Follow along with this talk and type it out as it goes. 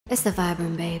It's the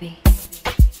vibrant, baby.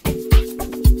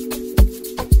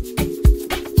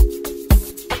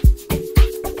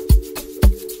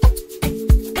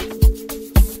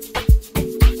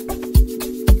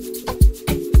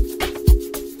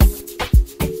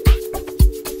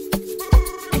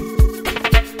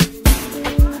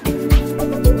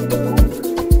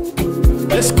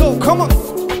 Let's go, come on.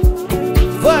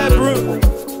 Vibrant.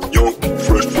 Yo,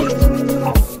 fresh.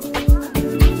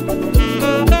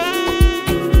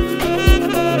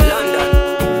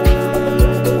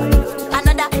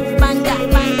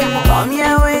 Come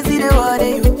here, wait see the water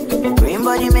you. Green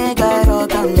body make I rock,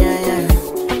 come here.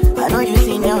 I know you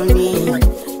seen on me.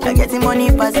 I getting money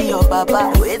pass your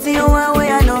papa. Wait till you want way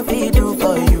I know feel do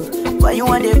for you. Why you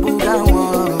want the booga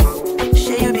one?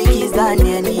 Share you be kiss than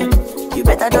any. You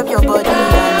better drop your body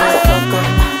and my sucker.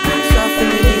 Suffer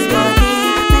with this body.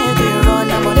 Make it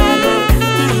run, I'm on a low.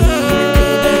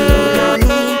 Baby, you know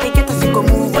me. Take it to go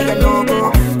move where you know go.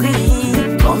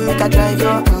 Green, come make a drive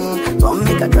your come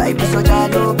make a drive to so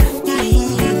jalo.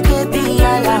 Baby,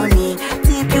 allow me.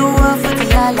 Tip you off for the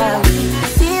allow.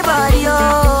 See body,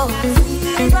 oh.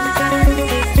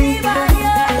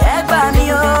 Head by me,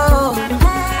 oh.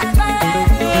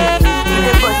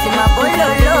 The boss in my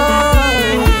bololo.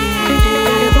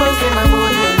 The boss in my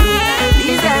bololo.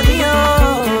 Please let me, oh.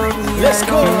 Let's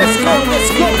go.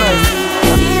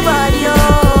 See body, oh.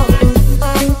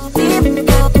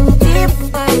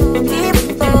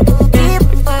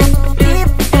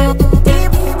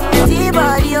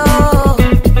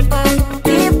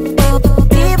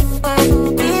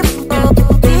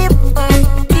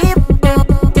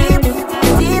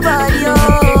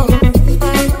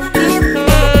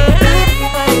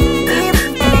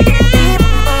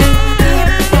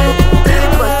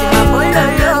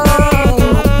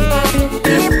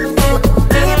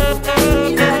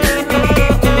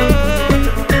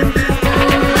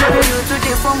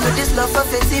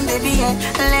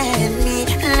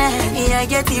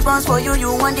 For you,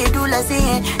 you want they do like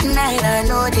say night I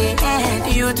know the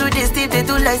end. You to this still they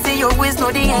do like say your waist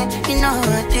know the end. You know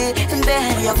the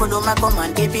bend. You follow my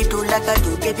command, baby do like I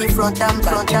do, baby front and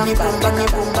back, me boom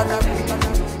back.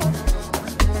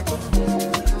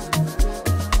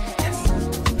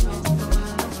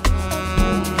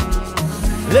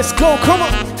 Let's go, come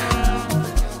on.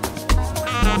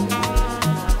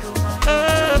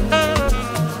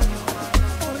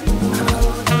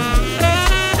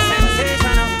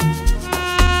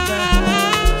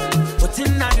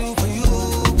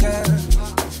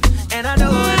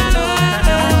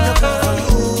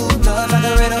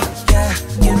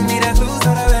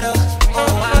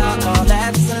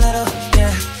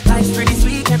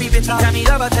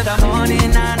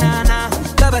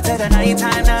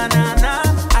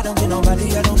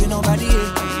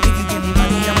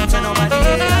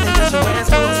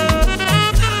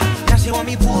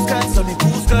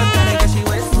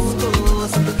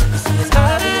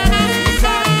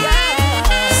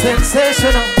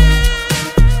 Sensational.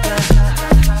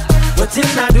 What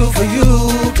did I do for you,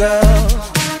 girl?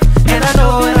 And I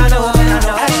know, I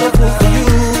so cool for you.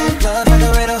 Love like a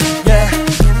riddle, yeah.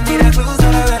 Give me that clues on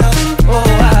a riddle. Oh,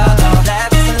 wow,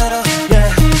 laugh just a little,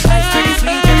 yeah. Life's pretty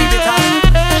sweet, can be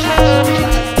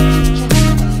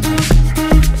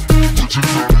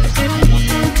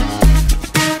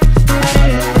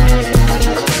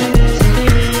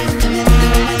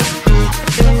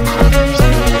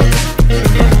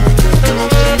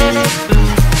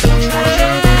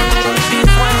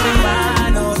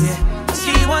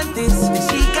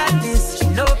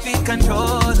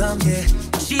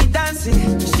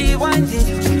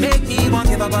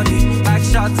back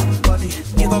shots, body,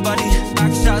 give her body,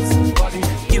 back shots, body,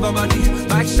 give her body,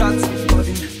 back shots,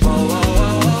 body.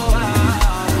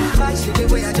 Like she the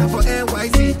way I jump for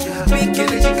NYC. Big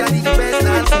energy got the best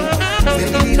dancing.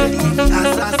 Very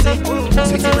assassin.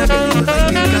 Sweet in my belly, you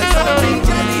like it like something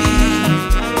jelly.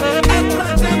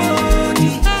 Eggplant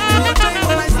emoji, no time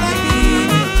for my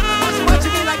sliding.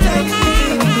 Watching me like telly.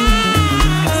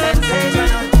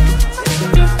 Sensational.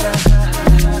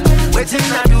 Waiting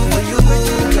I do for you.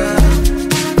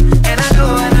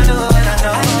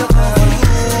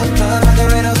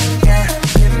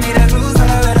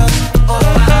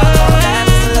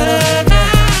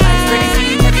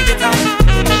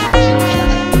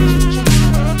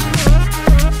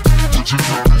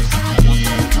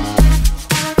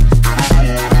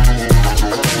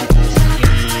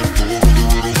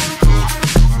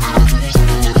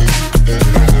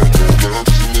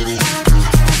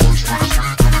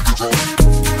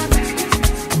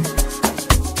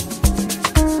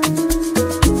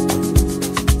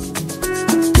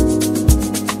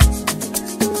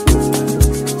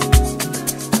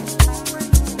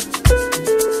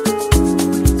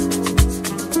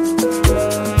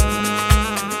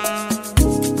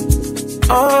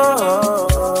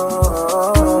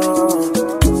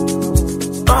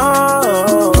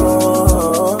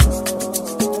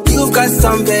 got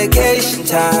some vacation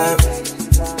time.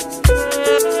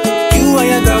 You and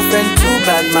your girlfriend, too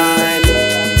bad mind.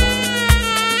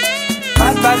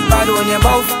 Bad when you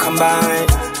both combine.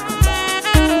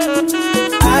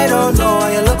 I don't know why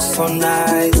you look so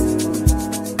nice.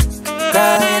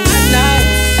 Girl, you're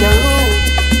nice, you're rude.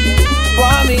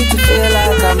 Want me to feel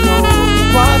like I'm new.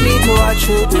 Want me to watch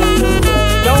you do.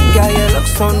 Don't girl, you look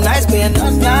so nice, but you're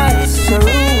not nice, you're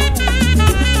rude.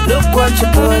 Look what you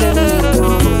put in me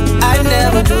through. I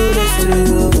never do this to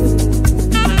you.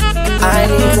 I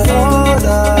need to hold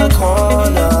the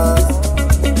corner,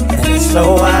 and it's so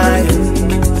wide.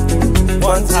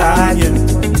 One time,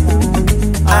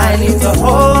 I need to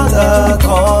hold the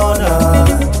corner,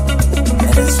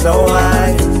 and it's slow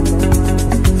wide.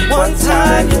 One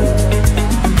time,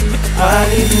 I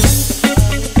need you,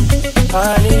 I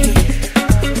need you,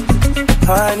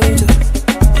 I need you,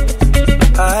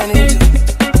 I need you,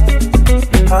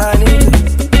 I need you,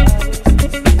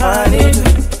 I need you,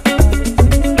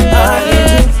 I need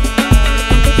you,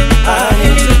 I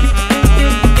need you.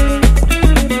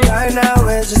 Right now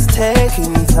we're just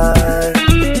taking time.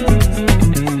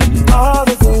 All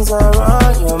the things are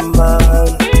on your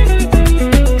mind.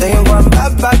 They want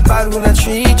bad when I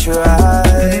treat you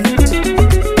right.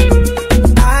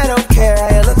 I don't care how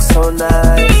you look so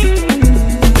nice.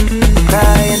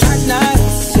 Crying not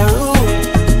nice, you're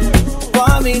rude.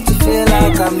 Want me to feel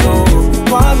like I'm new.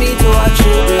 Want me to watch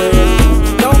you do.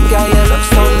 Don't get you look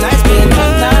so nice, but you're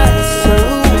not nice, you're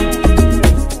rude.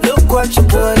 Look what you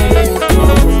put in me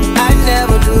through. I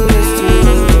never do this to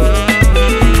you.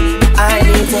 I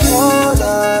need to hold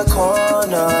the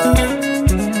corner,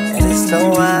 and it's so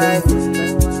wide.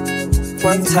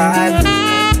 One time,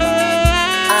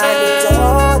 I need to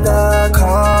hold the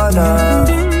corner,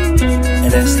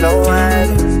 and it's so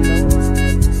wide.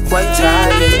 One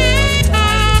time,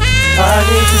 I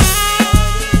need to,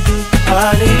 I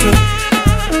need to,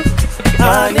 I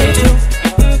need to,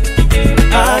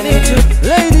 I need to.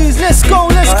 Ladies, let's go,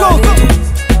 let's go.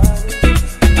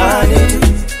 I need you,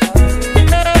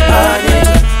 I need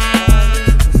you,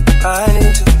 I need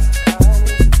you,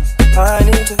 I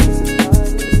need you,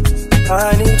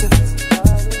 I need you,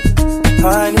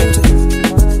 I need you,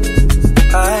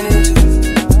 I need you,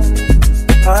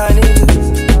 I need you,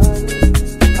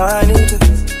 I need you,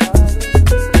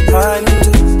 I need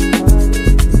you,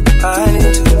 I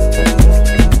need you.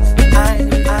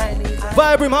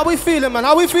 Vibram, how we feeling, man?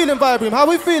 How we feeling, Vibram? How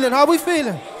we feeling? How we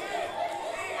feeling?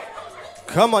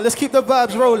 Come on, let's keep the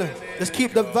vibes rolling. Let's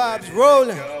keep the vibes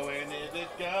rolling. Is it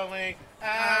going?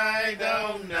 I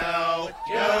don't know.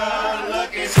 You're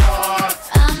looking for.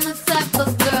 I'm the type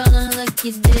of girl to look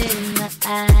you dead in the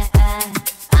eye.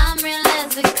 I'm real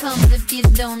as it comes if you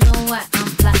don't know why I'm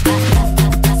fly.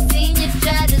 I seen you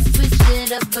try to switch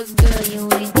it up, but girl, you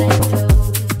ain't like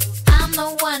those. I'm the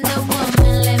Wonder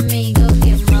Woman, let me go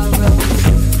get my rose.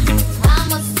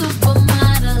 I'm a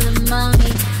supermodel and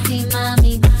mommy, see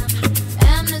mommy.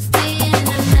 Amnesty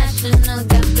International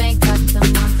got Bangkok to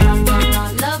my phone. I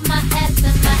love my ass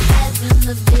and my ass in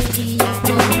the video.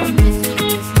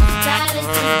 Tired of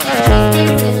see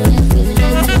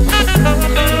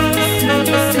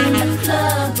us in the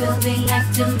club, we'll be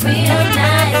acting real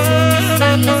nice.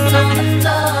 When you see us on the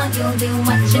floor, you'll be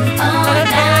watching all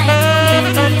night.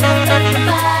 We'll be up at the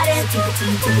body. Give it to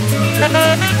me, give it to me, give it to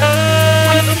me.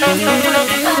 Wanna see you work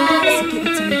the body. Give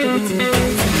it to me, give it to me, give it to me.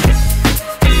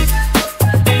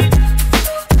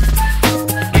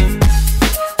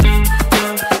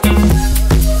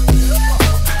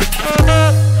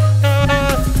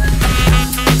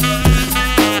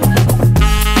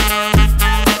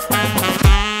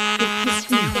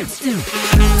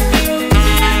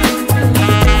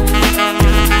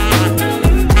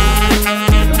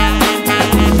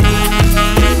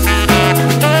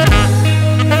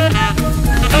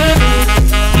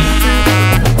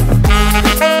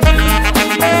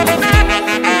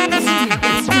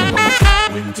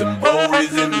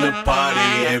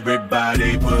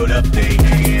 Everybody put up their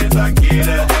hands. I get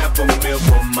a half a meal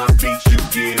from my beach, you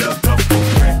get a couple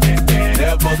grand.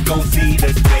 Never gon' see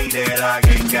the day that I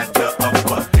ain't got the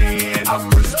upper hand. I'm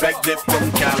respected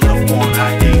from California, I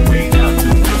ain't way down to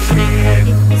Japan. If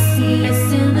you see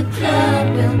us in the club,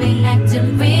 we'll be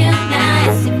acting real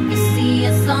nice. If you see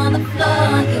us on the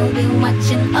floor, you'll be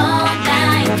watching all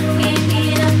night. We'll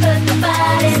get up at the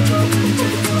body.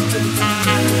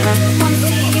 Wanna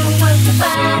see you work the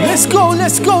body. Let's go,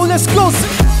 let's go, let's go.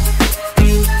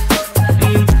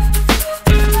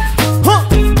 Huh.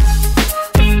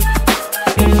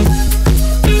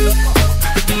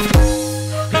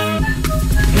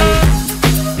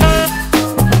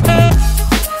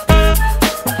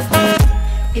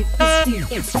 If you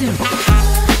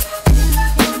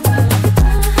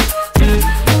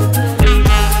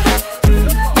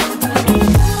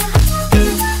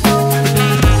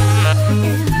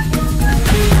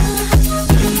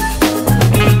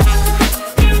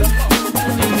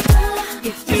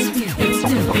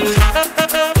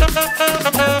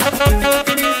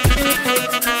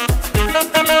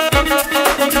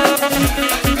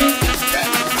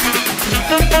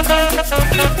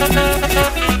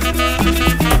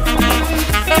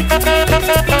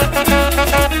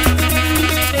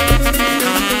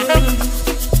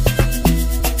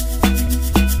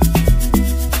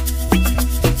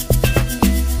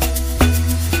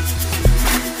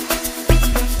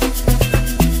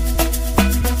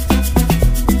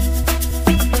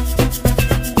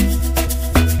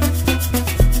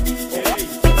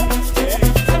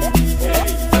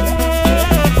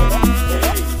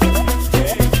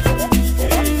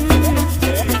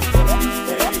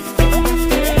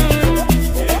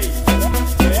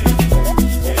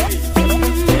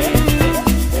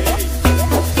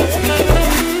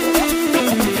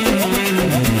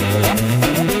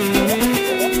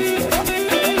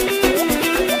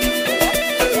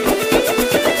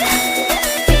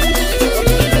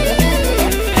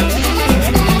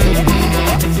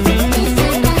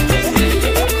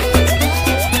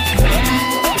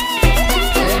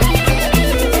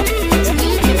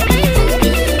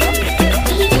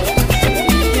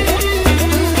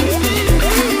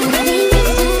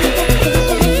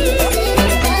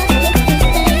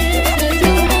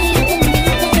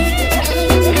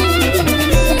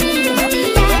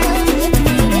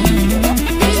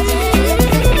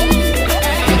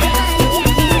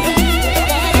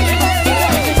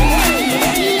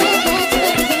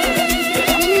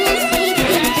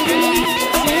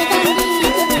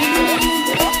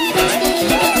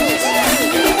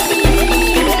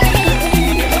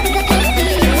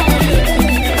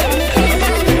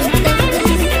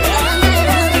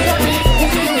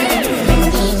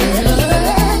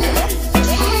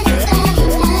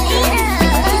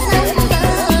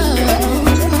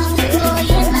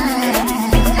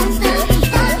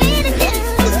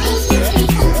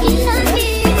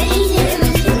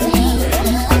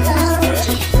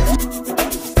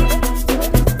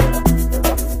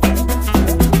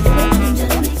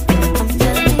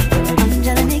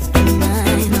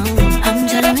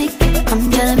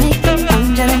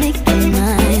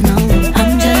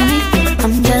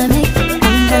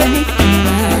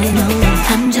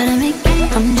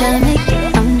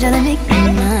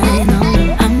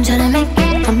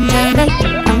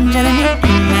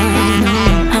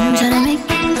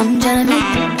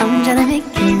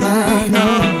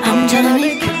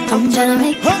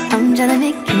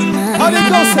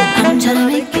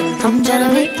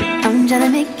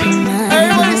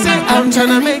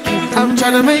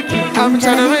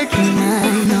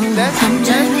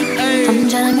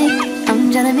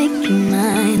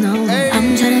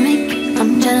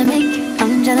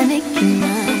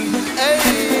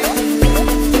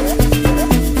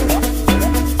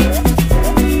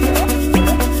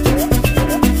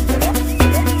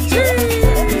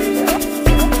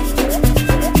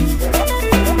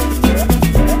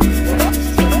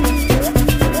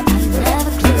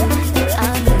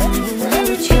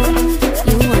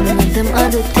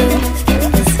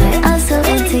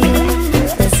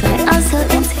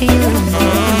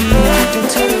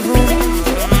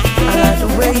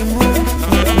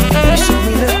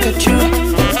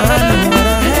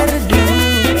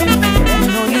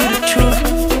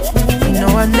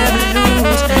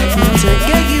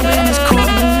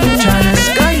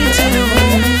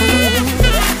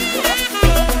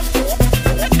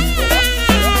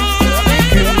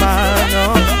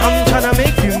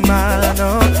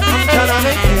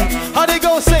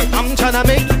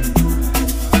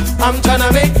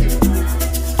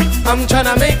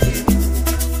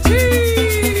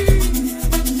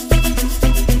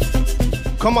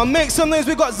Come on, make some noise.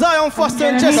 We got Zion, Foster,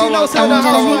 and Jesy.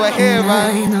 We're here,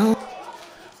 man.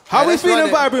 How we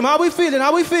feeling, Vibram? How we feeling?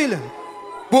 How we feeling?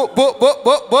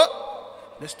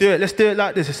 Let's do it. Let's do it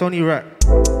like this. It's only right.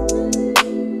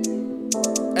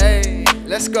 Hey,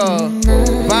 let's go.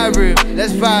 Vibram,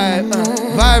 let's vibe.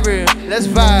 Vibram, let's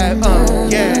vibe.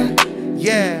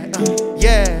 Yeah.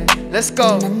 Let's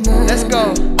go. Let's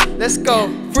go. Let's go.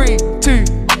 3, 2,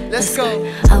 let's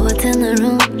go. I walked in the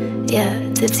room,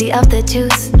 yeah, tipsy off the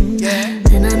juice. Yeah.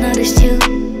 Then I noticed you.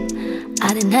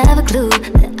 I didn't have a clue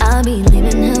that I'll be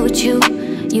leaving here with you.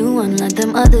 You weren't like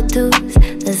them other dudes.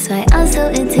 That's why I'm so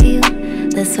into you.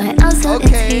 That's why I'm so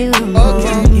into you.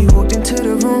 Okay. You walked into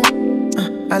the room.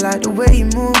 I like the way you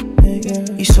move.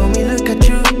 You saw me look at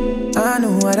you. I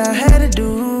knew what I had to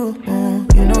do.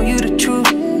 You know you the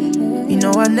truth. You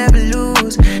know I never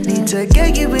lose. Need to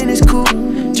get you in this cool.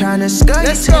 Tryna skirt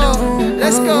you to the room.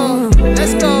 Let's go,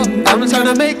 let's go. I'm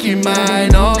tryna make you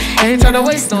mine, oh. Ain't tryna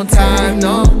waste no time,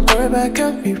 no. Worry back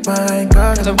up, rewind,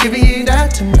 girl, cause I'm giving you that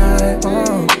tonight,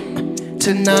 oh.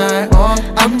 Tonight, oh.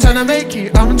 I'm tryna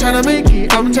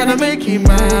make you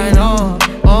mine, oh.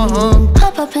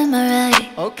 Hop up in my ride.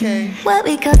 Okay, Where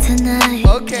we go tonight?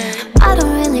 okay, I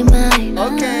don't really mind.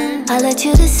 okay, I'll let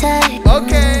you decide.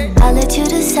 okay, I'll let you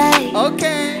decide.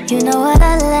 okay, You know what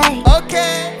I like.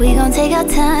 okay. We gon' take our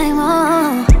time,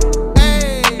 oh.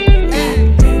 Hey,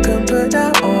 hey. You can put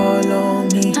that all on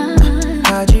me.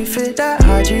 How'd you fit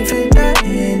that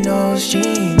in those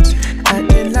jeans?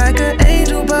 Acting like an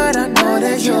angel, but I know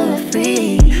that you're a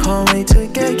freak. Can't wait to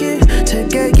get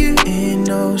you in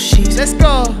those sheets. Let's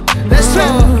go, let's go,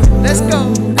 let's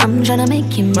go. I'm tryna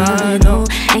make you mine, oh.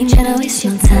 Ain't tryna waste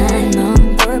your time, no.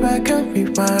 Worry back and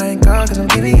rewind, girl, cause I'm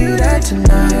giving you that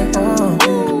tonight, oh.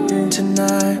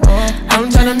 Tonight, oh. I'm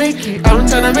tryna make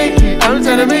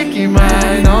you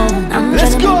mine, oh. I'm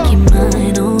Let's tryna go. make you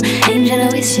mine, oh. Ain't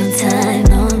tryna waste your time,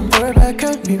 no. Worry back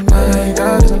and rewind,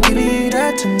 girl, cause I'm giving you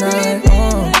that tonight,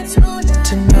 oh.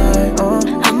 Tonight, oh.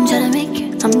 I'm tryna make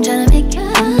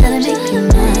you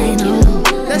mine,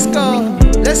 oh. Let's go,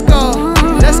 let's go,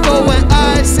 let's go. When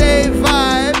I say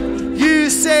vibe, you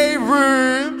say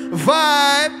room.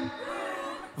 Vibe,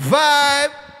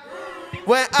 vibe.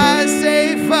 When I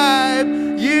say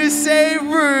vibe, you say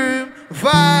room.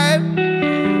 Vibe,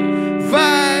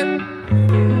 vibe.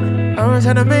 I'm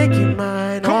tryna make you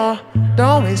mine, oh.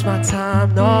 Don't waste my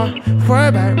time, no. Worry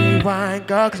about rewind,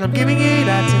 girl, cause I'm giving you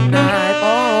that tonight,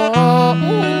 oh.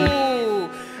 Ooh.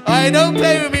 I don't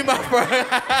play with me, my friend.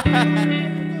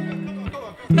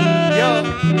 Yo,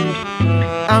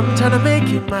 I'm tryna make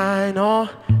you mine, oh.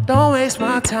 Don't waste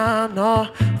my time, no.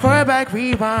 Worry back,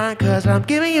 rewind, cause I'm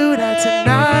giving you that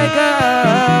tonight,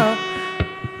 girl.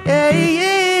 Yeah,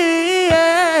 yeah,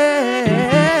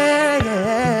 yeah,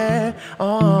 yeah.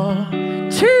 Oh,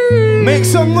 cheese. make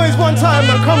some noise one time,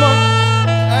 man. Come on.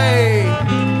 Hey.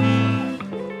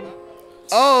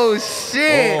 Oh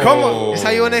shit. Oh. Come on. This how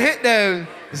you wanna hit them.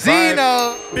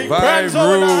 Zeno. Big Vibe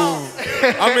room.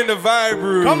 I'm in the vibe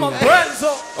room. Come on, Brandz.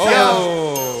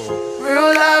 Oh.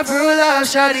 Real love,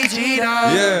 shawty Gina.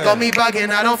 Yeah. Got me bugging,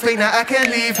 I don't think that I can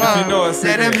leave her. You know I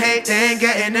said Let them it. hate, they ain't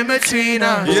getting in between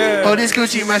us. Yeah. Oh, this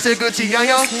Gucci, master Gucci,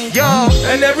 yo.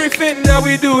 And everything that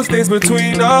we do stays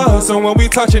between us. So when we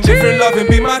touching different loving,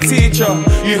 be my teacher.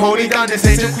 You hold me down, this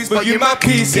ain't a quiz, but you my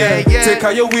piece, yeah. Yeah. Take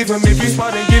out your weave and make you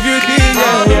smart and give you D,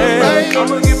 yeah, yeah.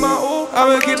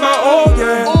 I'ma give my all,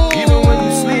 yeah. Even when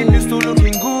you sleep, you still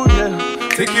looking good, yeah.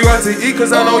 Take you out to eat,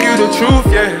 cause I know you the truth,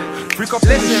 yeah. Freak up in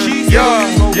the sheets,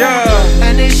 yeah.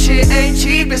 And this shit ain't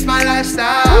cheap, it's my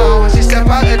lifestyle. When she step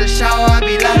out of the shower, I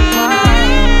be like,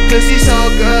 wow. Cause she's so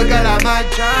good, girl, I might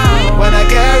drown. When I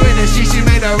get her in the sheet, she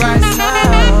made the right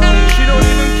sound. She don't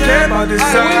even care about this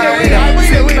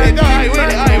side.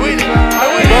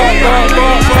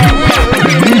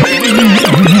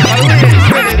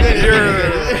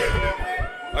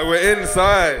 Like we're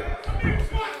inside.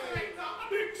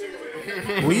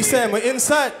 What you saying? We're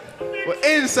inside.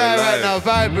 We're inside right now,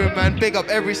 vibrant, man. Big up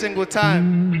every single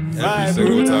time. Every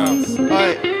single time.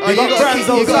 Alright, you got Brandz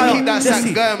gotta outside. keep that sack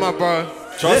Jesy. going, my bro.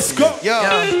 Let's go. Yo.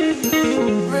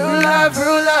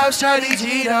 Real love, shawty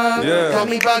Gina. Yeah. Got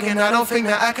me bugging, I don't think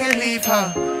that I can leave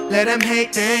her. Let them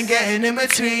hate, they ain't getting in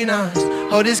between us.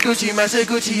 Hold this Gucci, master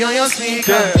Gucci on your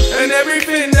sneaker. Yeah. And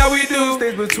everything that we do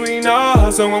stays between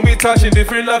us. So when we touching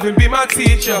different loving, be my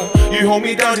teacher. You hold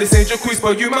me down, this ain't your quiz,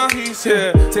 but you my piece,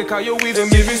 yeah. Take out your weave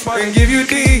and give you spot and give you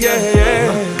D, yeah,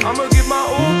 yeah. I'ma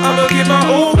give my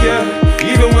all, yeah.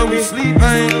 Even when we sleep,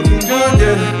 I ain't looking good,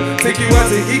 yeah. Take you out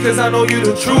to eat, cause I know you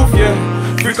the truth, yeah.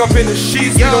 Freak up in the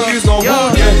sheets, we don't use no wood,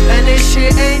 yeah. And this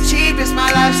shit ain't cheap, it's my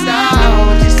lifestyle.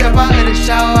 When she step out of the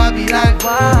shower, I be like,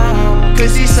 wow.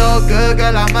 Cause she's so good,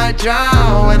 girl, I might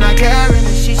drown. When I get her in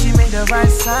the sheet, she make the right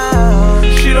sound.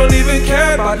 She don't even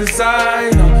care about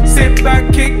design. Sit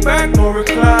back, kick back, no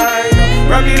recline.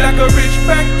 Ride me like a rich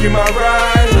bank, you my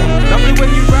ride. Love me when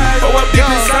you ride, oh I'm deep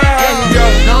inside, yo.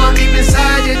 No, I'm deep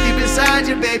inside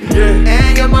you, baby. Yeah.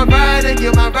 And you're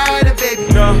my rider,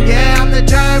 baby. No. Yeah, I'm the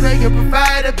driver, your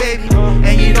provider, baby.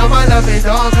 And you know my love is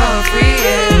don't come free,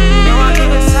 yeah. No,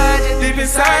 I'm Deep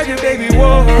inside you, baby,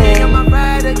 whoa. and you're my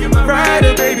rider,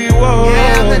 Rider, baby, whoa.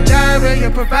 Yeah, I'm the driver,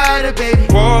 your provider, baby.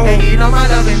 Whoa. And you know my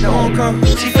love is Don't don't come.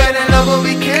 She fell in love love when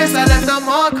we kiss, I left a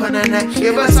mark on her neck.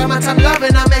 Give her summertime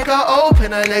loving, I make her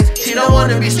open her legs. She don't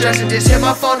wanna be stressing, just hit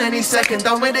my phone any second.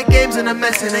 Done with the games and the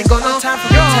messing, ain't got no time for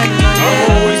pretending. I've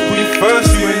always put you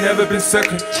first, you ain't never been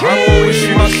second. I always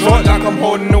shoot my shot like I'm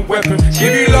holding a weapon.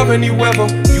 Give you love any weather,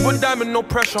 you a diamond, no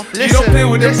pressure. You don't play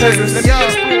with the peasants, let me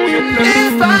explore your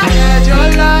pleasure. If I had your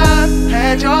love,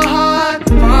 had your heart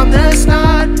from the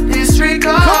start,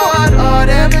 disregard all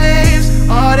them names,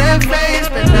 all them flames,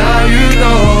 but now you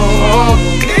know.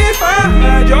 If I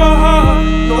had your heart,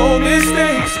 no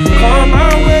mistakes, come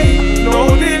my way, no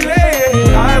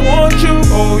delay. I want you,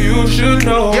 oh you should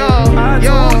know. I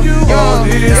told you all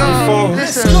this before.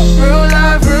 Listen, real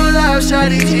life,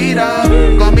 shawty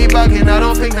cheetah. Got me bugging, I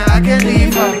don't think that I can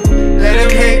leave her. Let him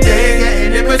hate, they ain't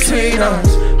getting in between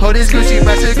us. Hold this Gucci,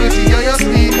 match the Gucci on your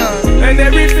sneaker. And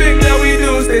everything that we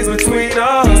do stays between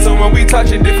us. So when we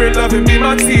touching different love and be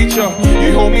my teacher.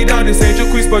 You hold me down, this ain't your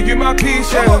quiz, but you my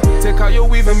piece, yeah. Take out your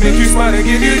weave and make you smile and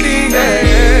give you lean,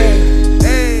 yeah.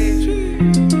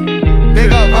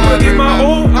 Big up, I'ma give my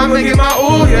all, I'ma give my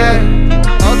all, yeah.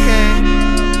 Okay,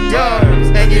 yo,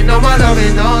 and you know my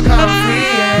loving don't come free,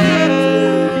 yeah.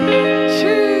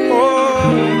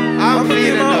 I'm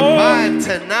feeling the vibe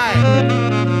tonight.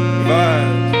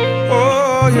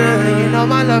 Oh yeah. And you know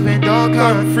my loving don't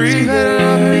come free. She fell in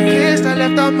love and kissed, I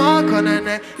left a mark on her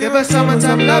neck. Give her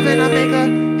summertime loving, I make her,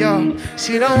 yo.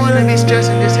 She don't wanna be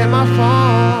stressing, just hit my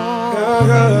phone.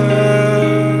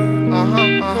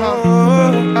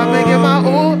 I'ma get my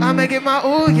ooh, I'ma get my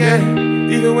ooh, yeah.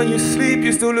 Even when you sleep,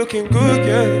 you're still looking good,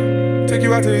 yeah. Take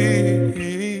you out to eat,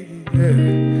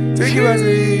 yeah. Take you out to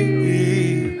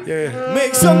eat, yeah.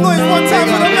 Make some noise one time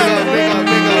for the man.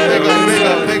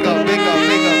 Big up.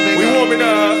 We warming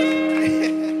up.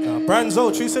 Brandz,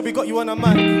 True said we got you on a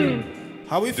mic.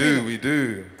 How we feel? We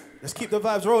do. Let's keep the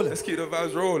vibes rolling. Let's keep the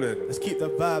vibes rolling. Let's keep the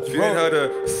vibes If you rolling. ain't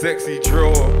heard a sexy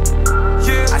draw,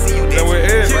 Yeah, I see you then we're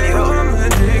in. I'm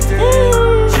addicted.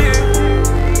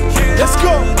 Let's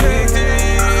go.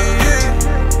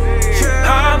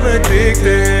 I'm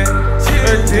addicted,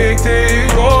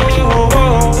 addicted, oh.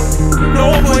 No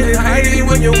point in hiding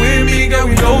when you're with me, girl,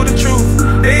 we know the truth.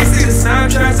 They see the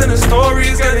Snapchats and the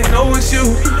stories, girl, they know it's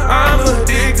you. I'm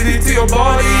addicted to your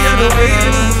body and the way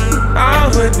you move.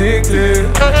 I'm addicted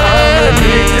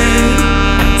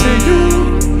to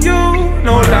you,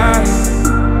 no lie.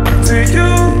 To you,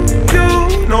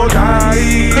 no lie.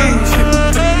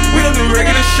 We don't do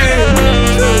regular shit.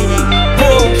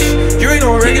 Oh, you ain't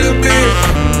no regular bitch.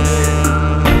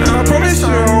 And I promise you,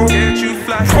 I'll get you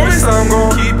fly. Promise I'm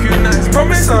gon' keep you nice.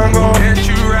 Promise I'm gon' get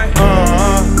you right.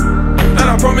 And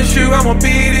I promise you, I'ma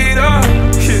beat it up.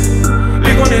 Shit.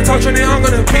 Lick on it, touching it, I'm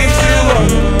gonna piece you up.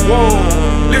 Whoa.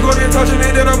 Lick on it, touching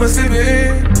it, then I'ma sip it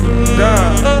in.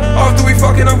 After we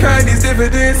fucking, I'm counting these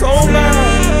dividends. Oh my.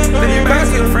 Then you back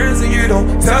to your friends and you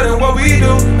don't tell them what we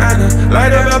do. And I lie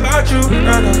that about you. And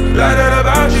I lie that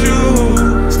about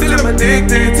you. Still I'm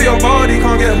addicted to your body,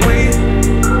 can't get away.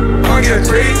 Can't get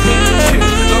crazy. Shit,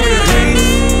 loving the chase.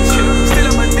 Still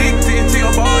I'm addicted to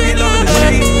your body, loving the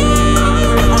shape.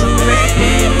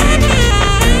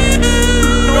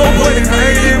 No point in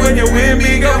hiding when you're with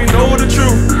me, girl, we know the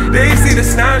truth. They see the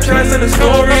Snapchats and the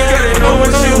stories, girl, they know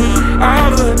it's you.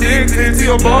 I'm addicted to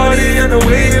your body and the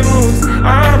way it moves.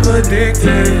 I'm addicted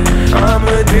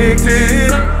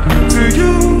to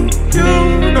you,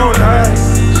 no lie.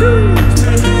 To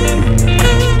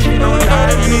you, no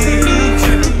lie.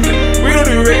 We don't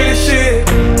do regular shit.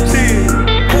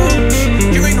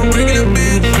 You ain't no regular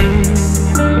bitch.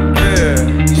 Yeah,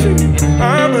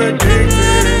 I'm addicted.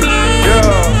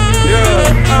 Yeah,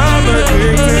 I'm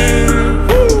addicted.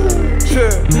 Woo.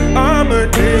 I'm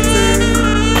addicted.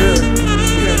 Yeah,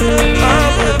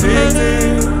 I'm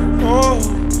addicted. Oh,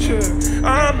 shit.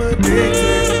 I'm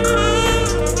addicted.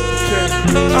 Yeah,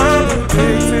 I'm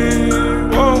addicted.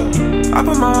 Oh, I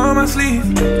put my arm on my sleeve.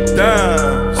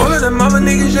 Damn. All of them mama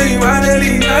niggas, yeah, you out of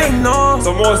league. I ain't know.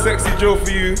 Some more sexy joke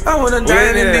for you. I wanna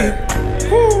die in deep.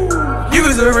 You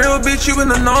was a real bitch, you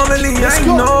an anomaly. I ain't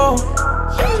know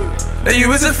that you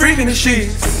was a freak in the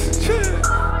sheets.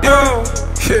 Yo,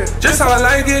 just how I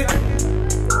like it.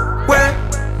 Well,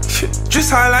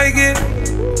 just how I like it.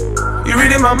 You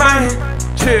reading my mind,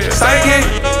 psychic.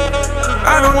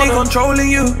 I don't need controlling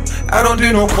you. I don't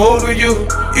do no code with you.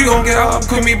 You gon' get up,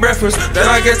 cook me breakfast, then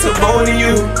I get to boning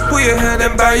you. Put your hand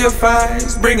and by your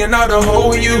thighs, bringing out the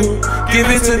hole in you. Give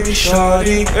it to me,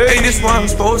 shawty. Hey, this what I'm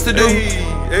supposed to do.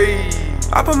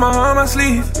 I put my arm on my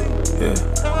sleeve. Yeah.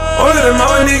 All of them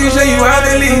other niggas, yeah, you out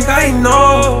the league. I ain't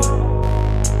know.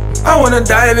 I wanna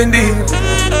dive in deep.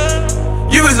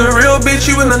 You was a real bitch,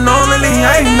 you an anomaly.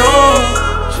 I ain't know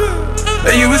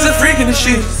that you was a freak in the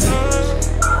sheets.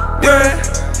 Yeah,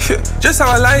 just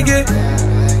how I like it.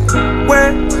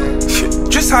 Where,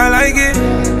 just how I like it.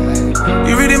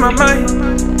 You reading my mind,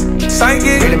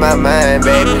 psychic. Reading my mind,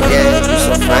 baby, yeah, you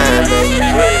so fine, baby.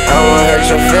 I don't wanna hurt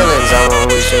your feelings, I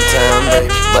won't waste your time,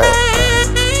 baby.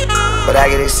 But I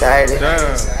get excited.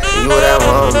 You what I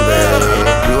want,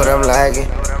 baby. You what I'm liking.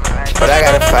 But I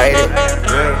gotta fight it.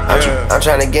 I'm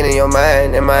trying to get in your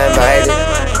mind, am I invited?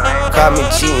 Caught me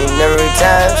cheating every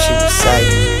time she was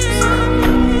psychic.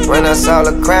 When I saw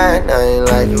her crying, I ain't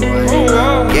like it.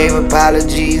 Gave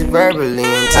apologies verbally,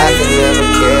 and I could never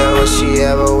care what she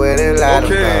ever with it lied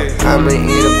about. I'ma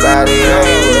eat a body, I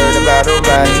ain't worried about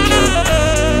nobody.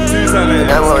 And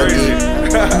I want deep.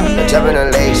 I jump in her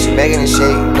leg, she making it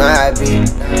shake, know how I be.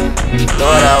 Know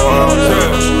what I want.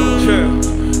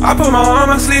 I put my arm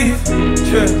on my sleeve.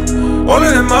 All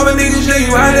of them other niggas, yeah,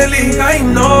 you out of league. I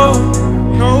ain't know.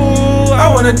 I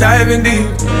wanna dive in deep.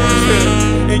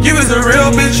 And you was a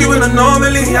real bitch, you an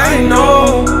anomaly. I ain't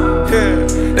know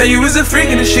that you was a freak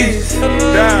in the sheets.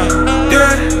 Yeah,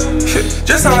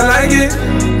 just how I like it.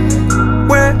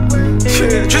 Where,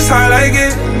 just how I like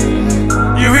it.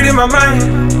 You reading my mind,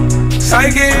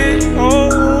 psychic.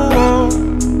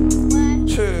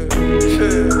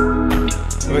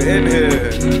 We're in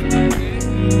here.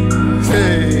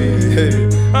 Hey.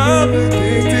 I'm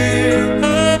addicted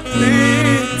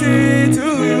to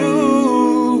you.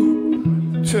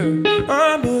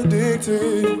 I'm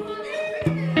addicted.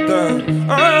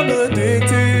 I'm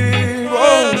addicted.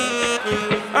 Oh,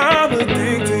 I'm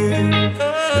addicted.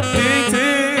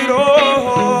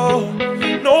 Oh,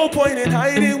 no point in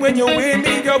hiding when you're with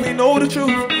me, girl. We know the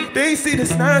truth. They see the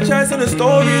Snapchats and the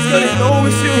stories, but they know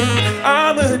it's you.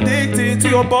 I'm addicted to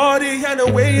your body and the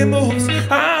way it moves.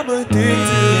 I'm addicted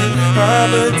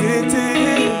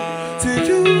to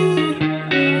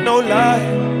you. No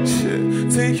lie,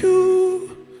 to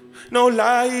you. No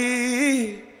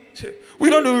lie. We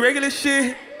don't do regular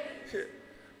shit.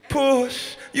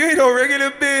 Push, you ain't no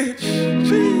regular bitch.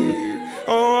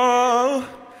 Oh,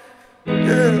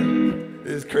 yeah.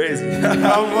 It's crazy. Come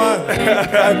on.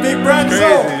 Big Brandz.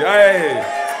 Crazy. Hey.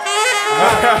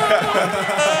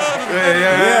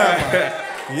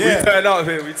 Yeah.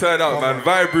 We turned out, man.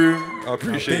 Vibe room. I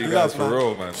appreciate you guys for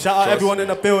real, man. Shout out everyone in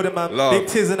the building, man. Love. Big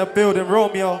Tiz in the building,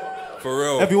 Romeo. For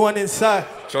real. Everyone inside.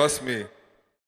 Trust me.